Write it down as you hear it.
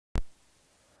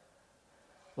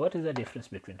What is the difference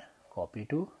between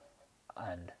CopyTo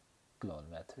and clone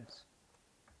methods?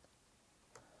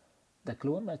 The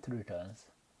clone method returns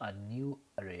a new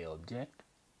array object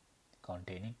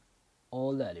containing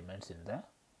all the elements in the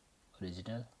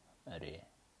original array,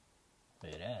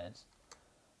 whereas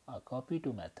a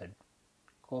CopyTo method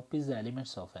copies the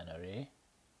elements of an array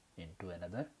into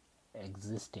another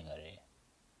existing array.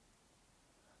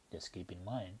 Just keep in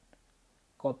mind,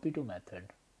 CopyTo method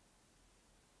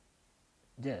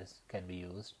just can be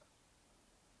used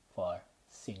for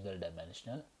single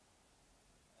dimensional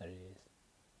arrays,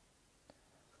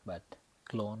 but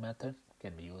clone method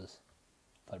can be used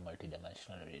for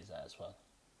multi-dimensional arrays as well.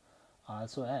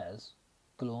 Also, as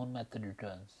clone method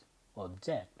returns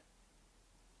object,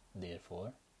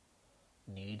 therefore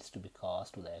needs to be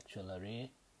cast to the actual array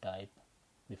type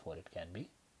before it can be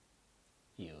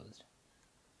used.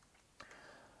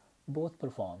 Both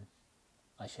perform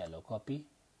a shallow copy.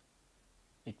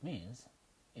 It means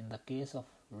in the case of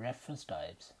reference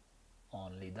types,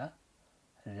 only the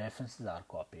references are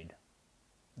copied.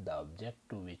 The object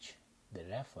to which they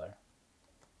refer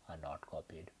are not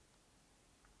copied.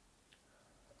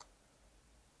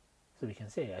 So we can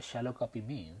say a shallow copy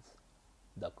means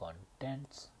the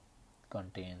contents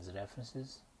contains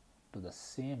references to the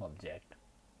same object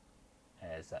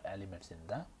as the elements in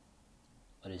the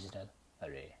original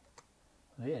array,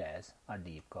 whereas a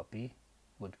deep copy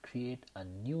would create a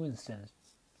new instance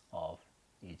of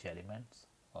each element's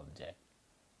object,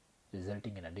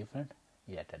 resulting in a different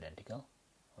yet identical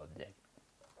object.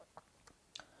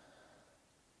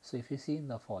 So if you see in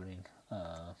the following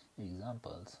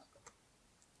examples,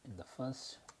 in the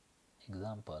first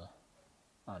example,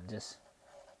 I'm just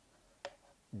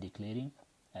declaring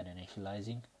and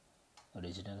initializing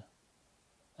original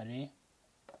array,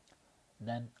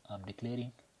 then I'm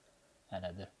declaring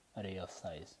another array of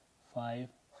size 5,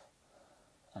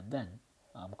 and then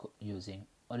I'm using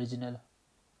original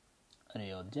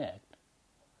array object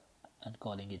and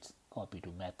calling its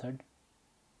CopyTo method,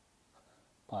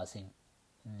 passing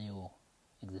new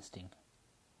existing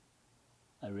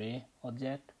array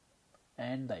object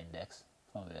and the index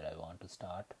from where I want to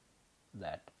start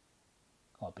that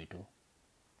CopyTo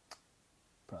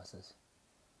process.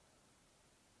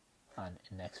 And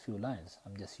in next few lines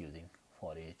I'm just using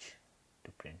for each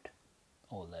to print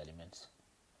all the elements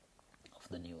of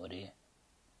the new array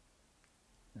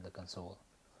in the console.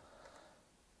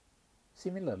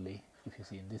 Similarly, if you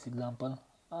see in this example,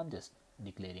 I'm just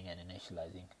declaring and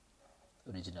initializing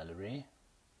original array.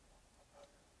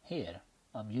 Here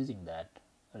I'm using that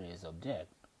array's object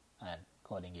and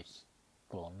calling its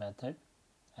clone method,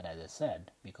 and as I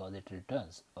said, because it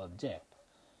returns object,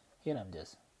 here I'm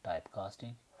just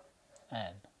typecasting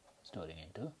and storing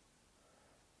into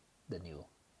the new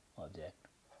object,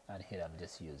 and here I'm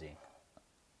just using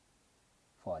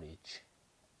for each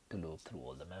to loop through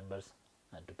all the members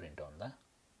and to print on the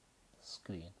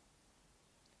screen.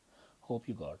 Hope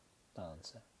you got the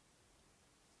answer.